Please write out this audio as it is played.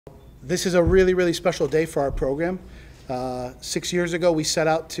This is a really, really special day for our program. 6 years ago, we set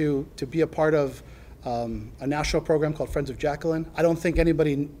out to be a part of a national program called Friends of Jaclyn. I don't think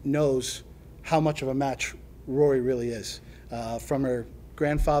anybody knows how much of a match Rory really is. From her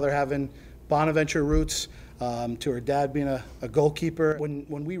grandfather having Bonaventure roots to her dad being a goalkeeper.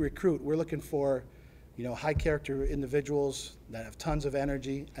 When we recruit, we're looking for, you know, high character individuals that have tons of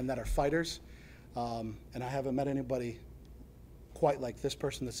energy and that are fighters. And I haven't met anybody quite like this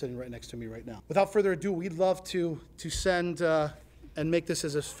person that's sitting right next to me right now. Without further ado, we'd love to send and make this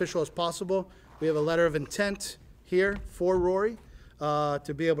as official as possible. We have a letter of intent here for Rory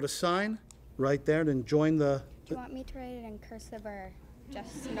to be able to sign right there and join the... Do you want me to write it in cursive or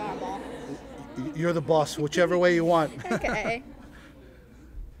just normal? You're the boss, whichever way you want. Okay.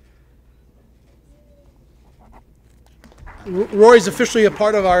 Rory's officially a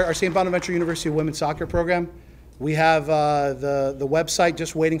part of our St. Bonaventure University Women's Soccer program. We have the website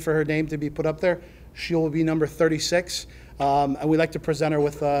just waiting for her name to be put up there. She will be number 36, and we'd like to present her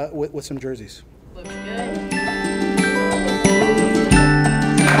with some jerseys. Looks good.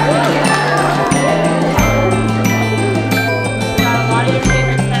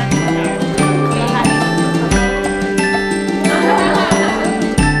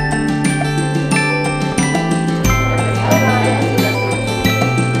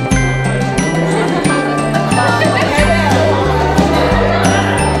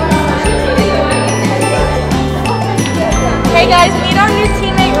 Hey guys,